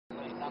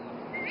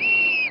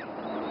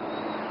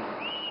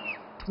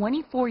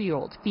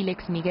24-year-old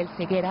Felix Miguel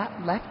Ceguera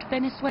left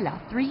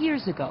Venezuela 3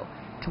 years ago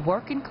to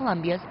work in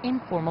Colombia's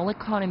informal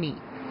economy.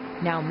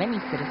 Now many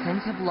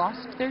citizens have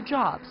lost their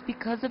jobs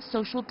because of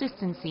social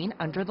distancing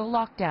under the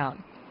lockdown.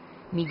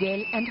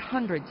 Miguel and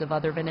hundreds of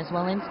other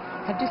Venezuelans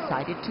have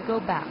decided to go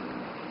back.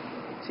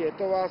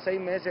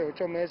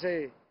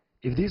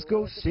 If this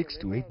goes 6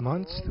 to 8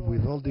 months,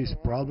 with all these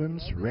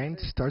problems, rent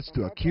starts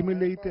to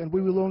accumulate and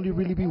we will only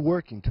really be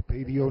working to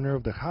pay the owner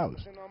of the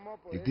house.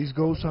 If this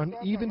goes on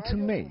even to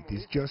May,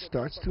 this just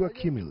starts to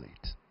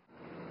accumulate.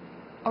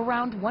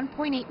 Around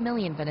 1.8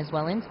 million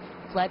Venezuelans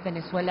fled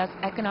Venezuela's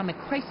economic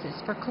crisis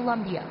for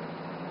Colombia.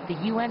 The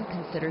UN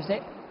considers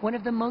it one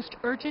of the most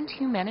urgent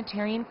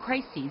humanitarian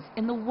crises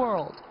in the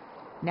world.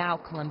 Now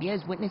Colombia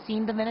is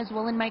witnessing the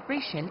Venezuelan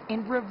migration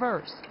in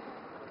reverse.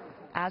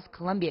 As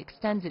Colombia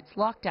extends its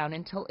lockdown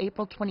until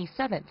April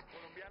 27th,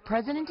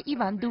 President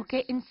Iván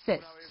Duque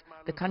insists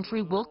the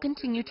country will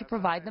continue to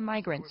provide the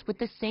migrants with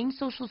the same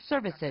social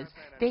services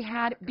they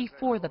had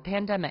before the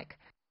pandemic.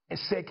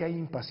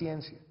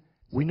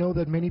 We know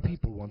that many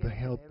people want the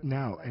help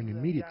now and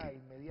immediately.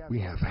 We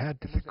have had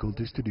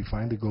difficulties to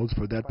define the goals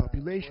for that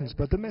populations,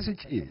 but the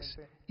message is,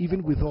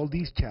 even with all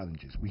these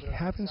challenges, we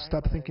haven't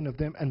stopped thinking of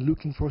them and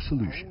looking for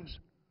solutions.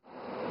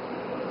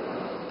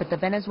 But the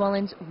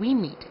Venezuelans we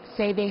meet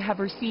say they have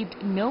received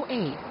no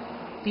aid.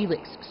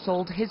 Felix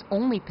sold his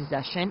only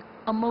possession,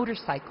 a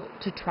motorcycle,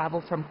 to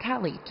travel from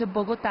Cali to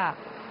Bogotá.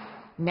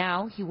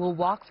 Now he will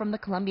walk from the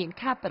Colombian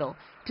capital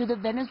to the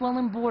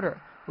Venezuelan border,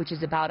 which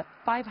is about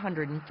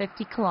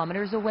 550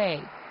 kilometers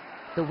away.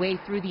 The way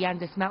through the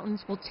Andes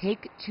Mountains will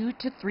take 2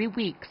 to 3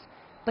 weeks,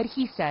 but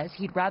he says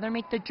he'd rather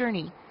make the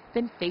journey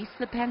than face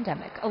the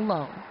pandemic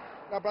alone.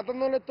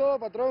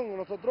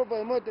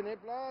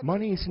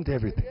 Money isn't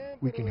everything.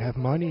 We can have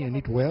money and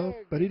eat well,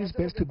 but it is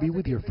best to be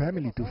with your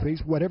family to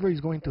face whatever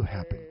is going to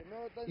happen.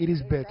 It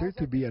is better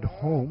to be at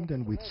home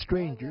than with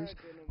strangers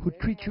who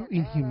treat you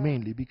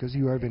inhumanely because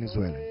you are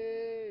Venezuelan.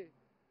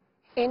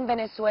 In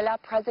Venezuela,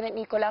 President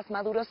Nicolás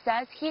Maduro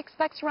says he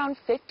expects around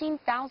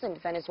 15,000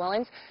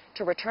 Venezuelans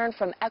to return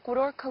from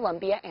Ecuador,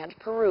 Colombia, and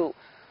Peru.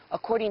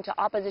 According to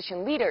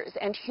opposition leaders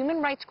and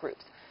human rights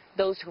groups,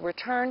 those who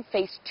return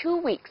face 2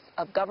 weeks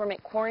of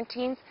government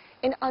quarantines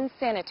in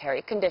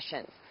unsanitary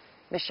conditions.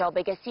 Michelle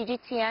Vega,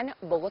 CGTN,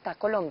 Bogotá,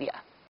 Colombia.